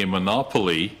creating a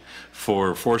monopoly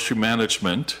for forestry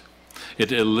management,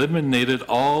 it eliminated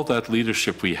all that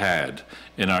leadership we had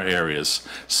in our areas.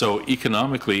 So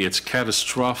economically, it's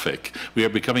catastrophic. We are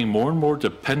becoming more and more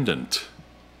dependent.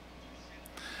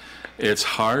 It's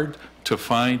hard to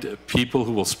find people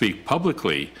who will speak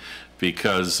publicly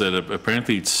because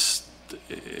apparently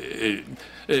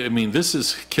I mean, this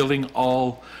is killing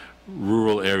all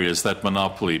rural areas, that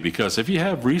monopoly, because if you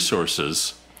have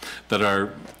resources that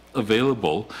are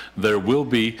available, there will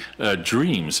be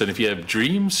dreams, and if you have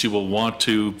dreams, you will want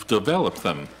to develop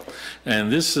them. And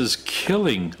this is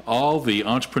killing all the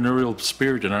entrepreneurial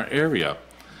spirit in our area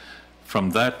from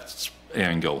that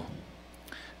angle.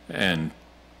 And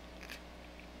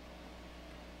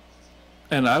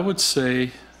I would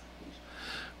say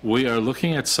we are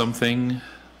looking at something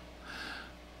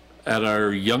at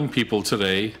our young people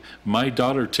today. My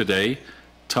daughter today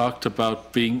talked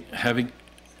about having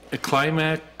a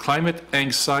climate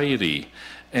anxiety,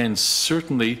 and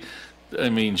certainly, I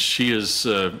mean, she is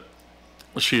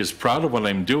proud of what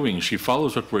I'm doing. She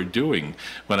follows what we're doing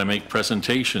when I make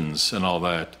presentations and all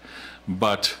that.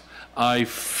 But I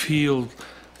feel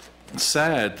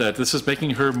sad that this is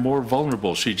making her more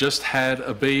vulnerable. She just had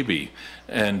a baby,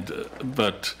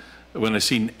 but when I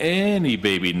seen any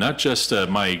baby, not just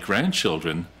my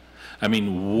grandchildren, I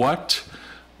mean, what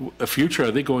a future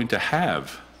are they going to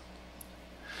have?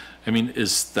 I mean,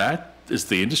 is the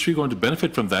industry going to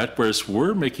benefit from that? Whereas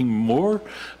we're making more,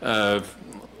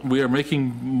 we are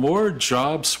making more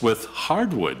jobs with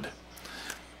hardwood.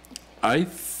 I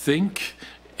think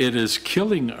it is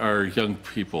killing our young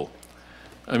people.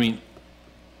 I mean,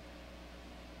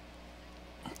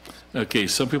 okay,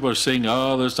 some people are saying,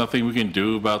 oh, there's nothing we can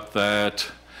do about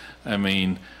that. I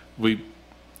mean,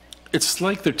 it's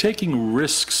like they're taking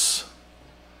risks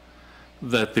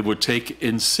that they would take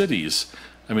in cities.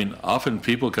 I mean, often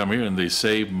people come here and they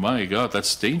say, my God,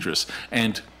 that's dangerous.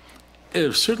 And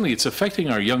certainly it's affecting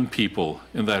our young people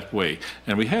in that way.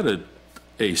 And we had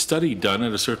a study done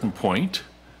at a certain point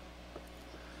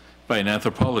by an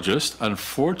anthropologist.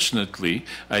 Unfortunately,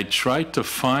 I tried to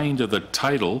find the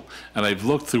title, and I've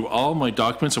looked through all my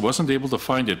documents. I wasn't able to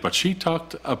find it, but she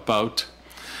talked about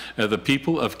the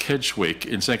people of Kedgwick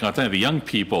in Saint-Quentin, the young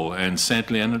people, and Saint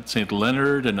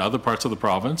Leonard and other parts of the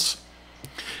province.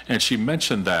 And she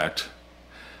mentioned that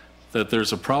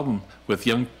there's a problem with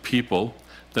young people,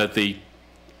 that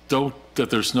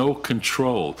there's no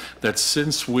control, that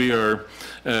since we are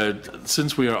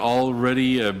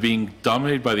already being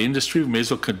dominated by the industry, we may as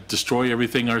well destroy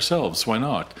everything ourselves. Why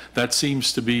not? That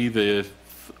seems to be the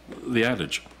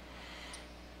adage.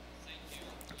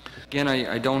 Again,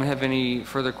 I don't have any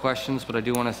further questions, but I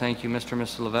do want to thank you, Mr. and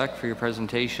Mrs. Levesque, for your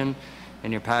presentation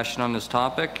and your passion on this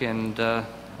topic, and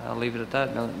I'll leave it at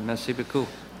that. Merci beaucoup.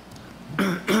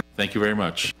 Thank you very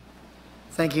much.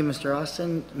 Thank you, Mr.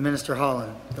 Austin. Minister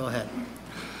Holland, go ahead.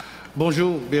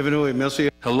 Bonjour, bienvenue et merci.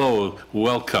 Hello,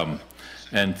 welcome,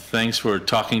 and thanks for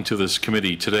talking to this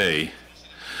committee today.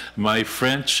 My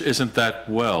French isn't that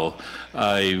well.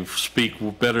 I speak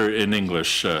better in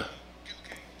English. I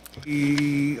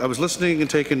was listening and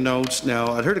taking notes.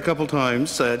 Now, I'd heard a couple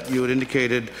times that you had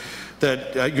indicated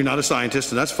that you're not a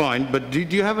scientist, and that's fine, but do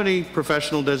you have any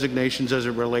professional designations as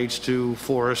it relates to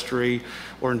forestry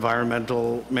or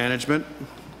environmental management?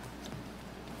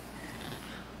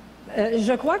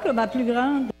 Je crois que ma plus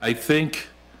grande... I think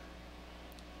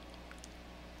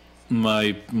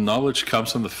my knowledge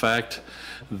comes from the fact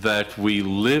that we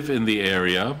live in the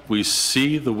area, we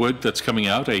see the wood that's coming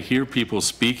out, I hear people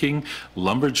speaking,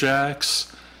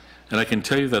 lumberjacks, and I can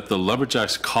tell you that the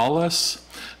lumberjacks call us.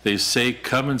 They say,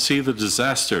 come and see the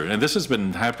disaster. And this has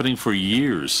been happening for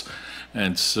years.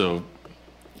 And so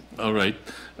All right.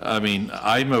 I mean,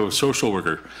 I'm a social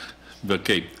worker, but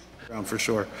okay. For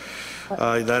sure.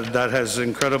 That has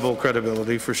incredible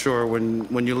credibility for sure.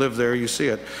 When you live there, you see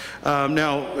it.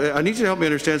 Now, I need you to help me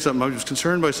understand something. I was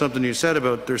concerned by something you said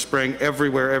about they're spraying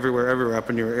everywhere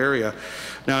up in your area.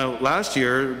 Now, last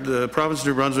year, the province of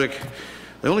New Brunswick,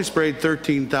 they only sprayed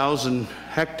 13,000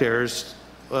 hectares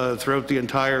throughout the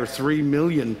entire 3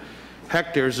 million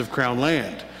hectares of Crown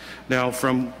land. Now,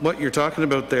 from what you're talking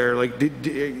about there, like,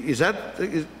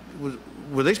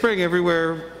 were they spraying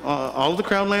everywhere, all of the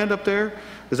Crown land up there?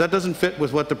 Because that doesn't fit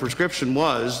with what the prescription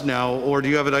was now, or do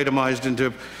you have it itemized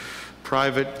into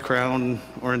private, Crown,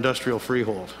 or industrial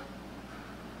freehold?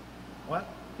 What?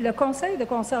 Le Conseil de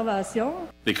conservation.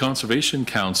 The Conservation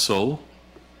Council,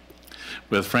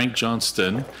 with Frank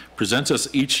Johnston, presents us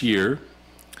each year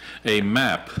a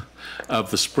map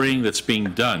of the spraying that's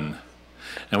being done.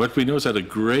 And what we know is that a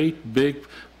great big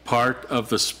part of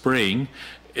the spraying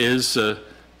is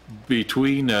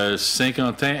between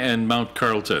Saint-Quentin and Mount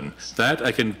Carleton. That,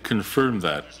 I can confirm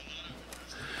that.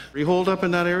 Freehold up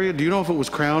in that area? Do you know if it was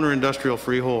Crown or industrial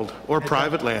freehold or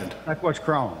private land? That was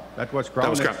Crown. That was Crown. That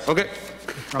was Crown. Okay.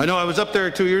 I know I was up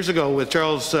there 2 years ago with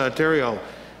Charles Theriault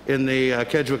in the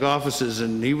Kedgwick offices,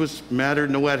 and he was madder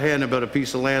than a wet hen about a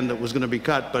piece of land that was going to be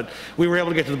cut, but we were able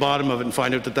to get to the bottom of it and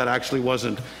find out that that actually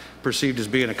wasn't perceived as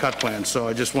being a cut plan. So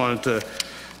I just wanted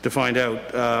to find out,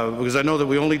 because I know that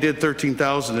we only did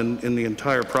 13,000 in the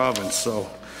entire province. So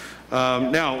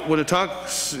now, when it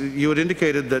talks, you had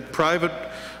indicated that private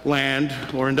land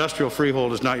or industrial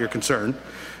freehold is not your concern,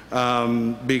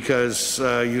 because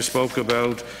you spoke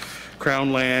about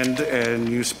Crown land and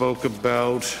you spoke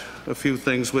about a few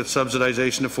things with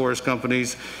subsidization of forest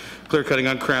companies, clear cutting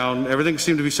on Crown. Everything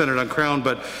seemed to be centered on Crown,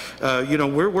 but you know,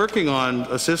 we're working on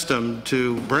a system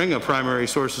to bring a primary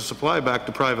source of supply back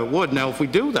to private wood. Now, if we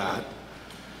do that,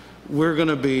 we're going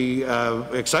to be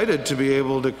excited to be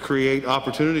able to create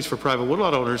opportunities for private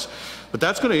woodlot owners, but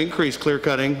that's going to increase clear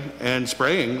cutting and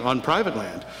spraying on private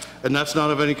land, and that's not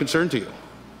of any concern to you.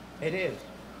 It is.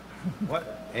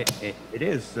 What? It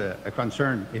is a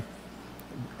concern. If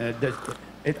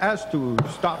it has to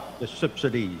stop the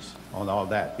subsidies on all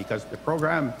that, because the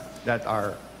program that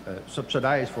are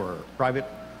subsidized for private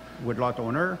woodlot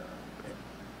owner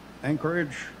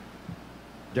encourage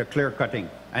the clear cutting,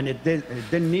 and it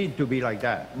didn't need to be like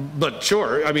that. But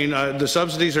sure, I mean, the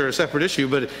subsidies are a separate issue,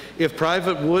 but if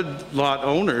private woodlot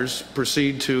owners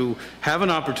proceed to have an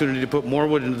opportunity to put more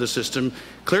wood into the system,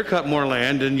 clear cut more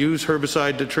land, and use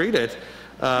herbicide to treat it,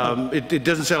 it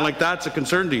doesn't sound like that's a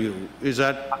concern to you. Is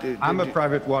that? I'm a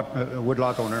private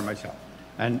woodlot owner myself,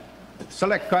 and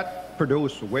select cut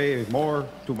produce way more,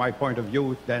 to my point of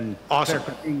view, than clear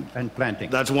cutting and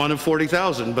planting. That's one of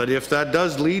 40,000, but if that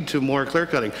does lead to more clear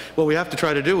cutting, what we have to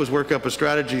try to do is work up a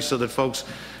strategy so that folks,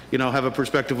 you know, have a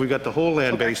perspective. We've got the whole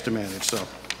land base to manage. So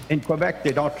in Quebec,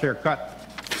 they don't clear cut.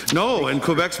 No, and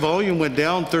Quebec's volume went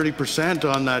down 30%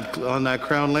 on that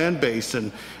Crown land base,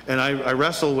 and I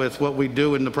wrestle with what we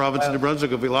do in the province of New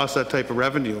Brunswick if we lost that type of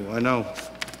revenue. I know.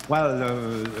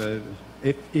 Well,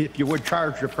 if you would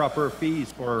charge the proper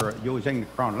fees for using the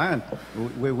Crown land,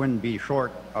 we wouldn't be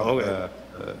short of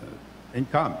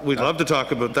income. We'd love to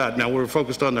talk about that. Now we're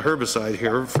focused on the herbicide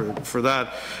here for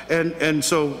that, and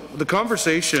so the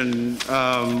conversation.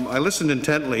 I listened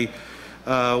intently.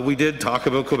 We did talk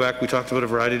about Quebec. We talked about a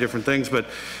variety of different things, but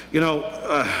you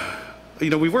know,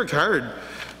 we've worked hard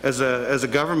as a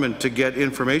government to get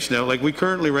information out. Like we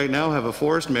currently right now have a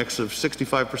forest mix of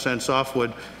 65%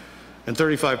 softwood and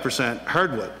 35%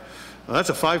 hardwood. Well,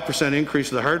 that's a 5% increase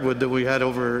of the hardwood that we had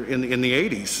over in the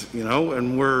 80s, you know,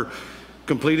 and we're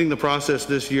completing the process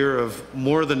this year of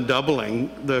more than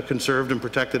doubling the conserved and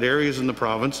protected areas in the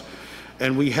province.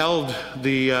 And we held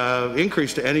the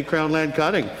increase to any Crown land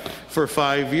cutting for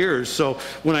 5 years. So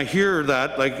when I hear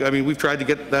that, like, I mean, we've tried to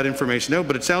get that information out,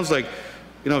 but it sounds like,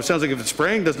 you know, it sounds like if the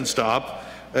spraying doesn't stop,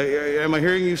 am I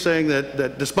hearing you saying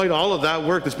that despite all of that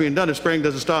work that's being done, if spraying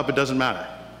doesn't stop, it doesn't matter?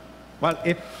 Well,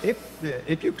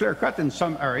 if you clear cut in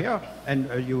some area and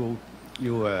you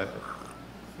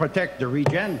protect the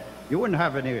regen, you wouldn't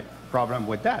have any problem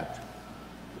with that.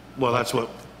 Well, that's what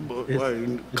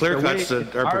clear cuts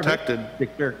that are protected.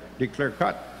 They clear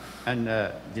cut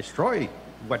and destroy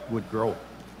what would grow.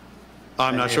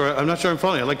 I'm not sure I'm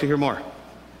following. I'd like to hear more.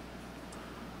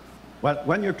 Well,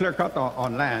 when you clear cut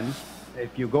on land,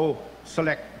 if you go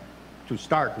select to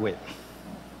start with,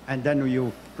 and then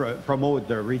you promote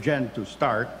the regen to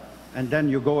start, and then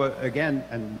you go again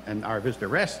and harvest the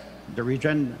rest, the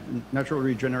natural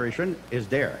regeneration is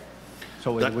there.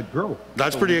 so it would grow.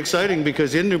 That's pretty exciting,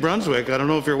 because in New Brunswick, I don't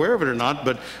know if you're aware of it or not,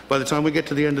 but by the time we get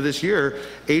to the end of this year,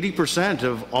 80%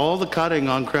 of all the cutting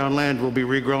on Crown land will be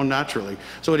regrown naturally.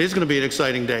 So it is going to be an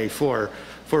exciting day for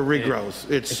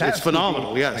regrowth. It's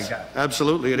phenomenal. Yes, like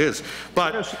absolutely it is.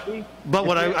 But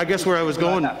what I guess where I was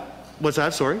going, what's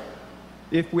that? Sorry?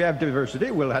 If we have diversity,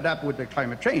 we'll adapt with the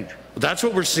climate change. That's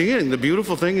what we're seeing. The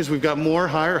beautiful thing is we've got more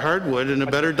higher hardwood and a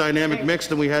better dynamic mix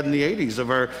than we had in the 80s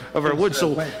of our wood.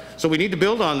 So we need to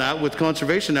build on that with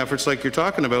conservation efforts like you're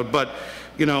talking about. But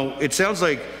you know, it sounds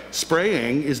like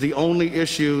spraying is the only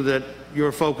issue that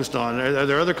you're focused on. Are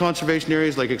there other conservation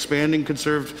areas like expanding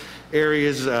conserved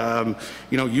areas,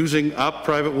 you know, using up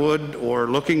private wood, or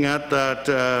looking at that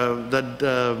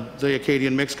the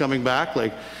Acadian mix coming back?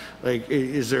 Like,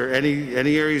 is there any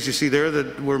areas you see there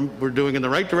that we're doing in the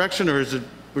right direction, or is it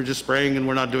we're just spraying and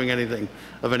we're not doing anything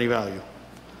of any value?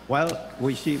 Well,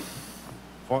 we see,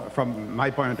 from my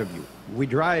point of view, we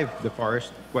drive the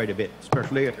forest quite a bit,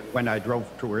 especially when I drove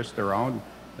tourists around,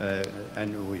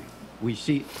 and we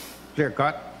see clear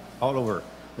cut all over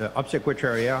the Upsequitch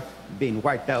area being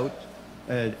wiped out,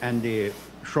 and they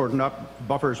shorten up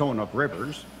buffer zone of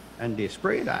rivers, and they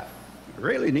spray that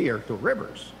really near to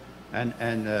rivers.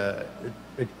 And the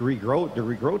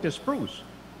regrowth is spruce.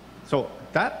 So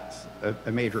that's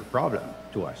a major problem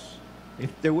to us. If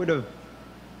they would have,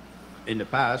 in the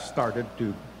past, started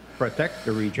to protect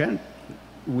the region,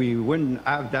 we wouldn't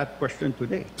have that question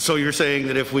today. So you're saying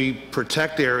that if we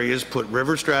protect areas, put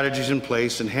river strategies in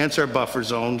place, enhance our buffer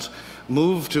zones,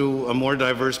 move to a more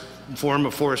diverse form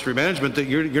of forestry management, that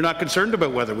you're not concerned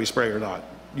about whether we spray or not?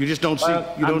 You just don't see.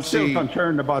 You don't see. I'm still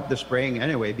concerned about the spraying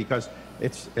anyway, because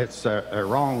it's a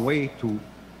wrong way to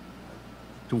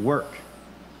work.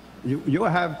 You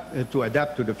have to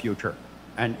adapt to the future,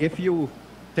 and if you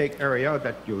take area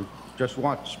that you just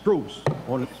want spruce,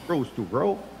 only spruce to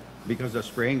grow, because of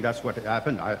spraying, that's what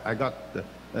happened. I got the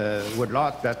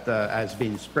woodlot that has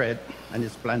been spread, and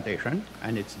it's plantation,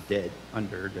 and it's dead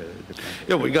under the plantation.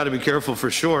 Yeah, we got to be careful for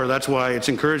sure. That's why it's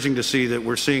encouraging to see that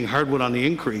we're seeing hardwood on the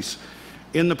increase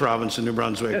in the province of New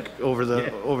Brunswick over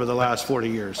the last 40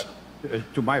 years.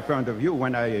 To my point of view,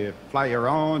 when I fly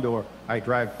around or I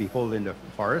drive people in the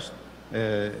forest,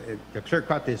 the clear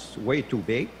cut is way too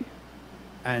big,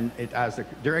 and it has a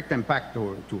direct impact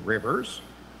to rivers,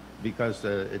 because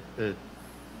it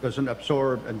doesn't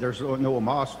absorb, and there's no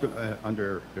moss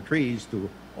under the trees to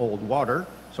hold water,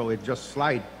 so it just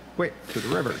slides quick to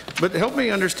the river. But help me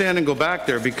understand and go back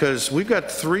there, because we've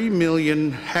got 3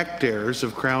 million hectares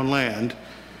of Crown land,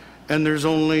 and there's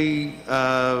only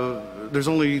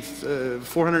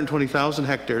 420,000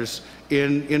 hectares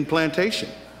in plantation.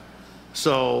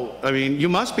 So, I mean, you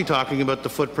must be talking about the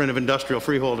footprint of industrial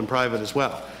freehold and private as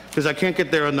well, because I can't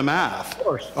get there on the math.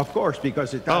 Of course,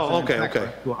 because it has an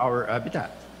impact to our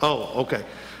habitat. Oh, okay.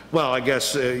 Well, I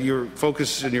guess your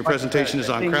focus in your presentation is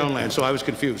on Crown land, so I was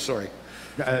confused, sorry.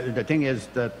 The thing is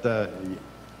that,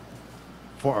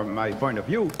 from my point of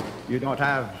view, you don't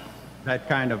have that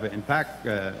kind of impact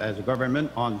as a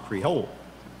government on freehold,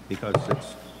 because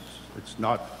it's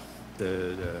not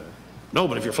the No,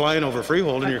 but if you're flying over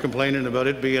freehold and you're complaining about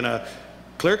it being a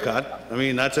clear cut, I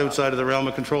mean, that's outside of the realm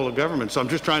of control of government. So I'm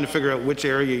just trying to figure out which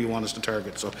area you want us to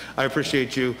target. So I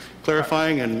appreciate you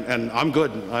clarifying, and I'm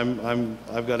good.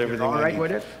 I've got everything. All right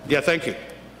with it? Yeah, thank you.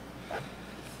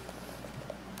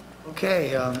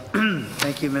 Okay,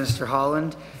 thank you, Minister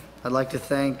Holland. I'd like to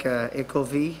thank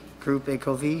EcoVie Group,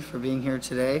 EcoVie, for being here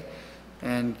today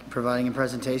and providing a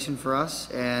presentation for us.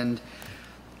 And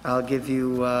I'll give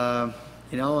you,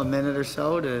 you know, a minute or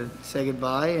so to say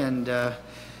goodbye. And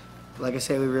like I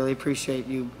say, we really appreciate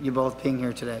you both being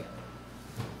here today.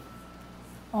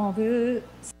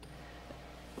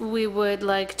 We would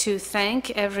like to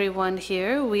thank everyone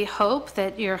here. We hope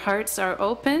that your hearts are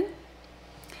open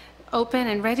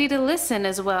and ready to listen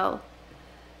as well.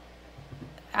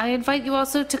 I invite you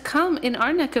also to come in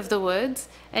our neck of the woods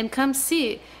and come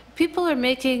see. People are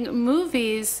making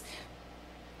movies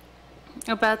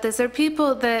about this. There are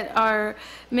people that are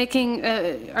making,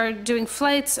 are doing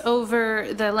flights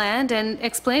over the land and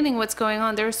explaining what's going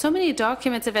on. There are so many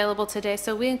documents available today,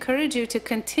 so we encourage you to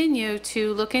continue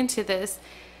to look into this.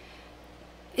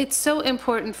 It's so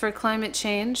important for climate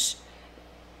change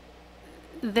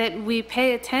that we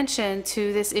pay attention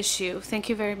to this issue. Thank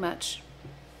you very much.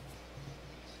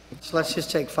 So let's just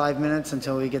take 5 minutes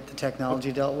until we get the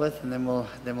technology dealt with, and then we'll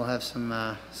have some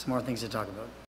more things to talk about.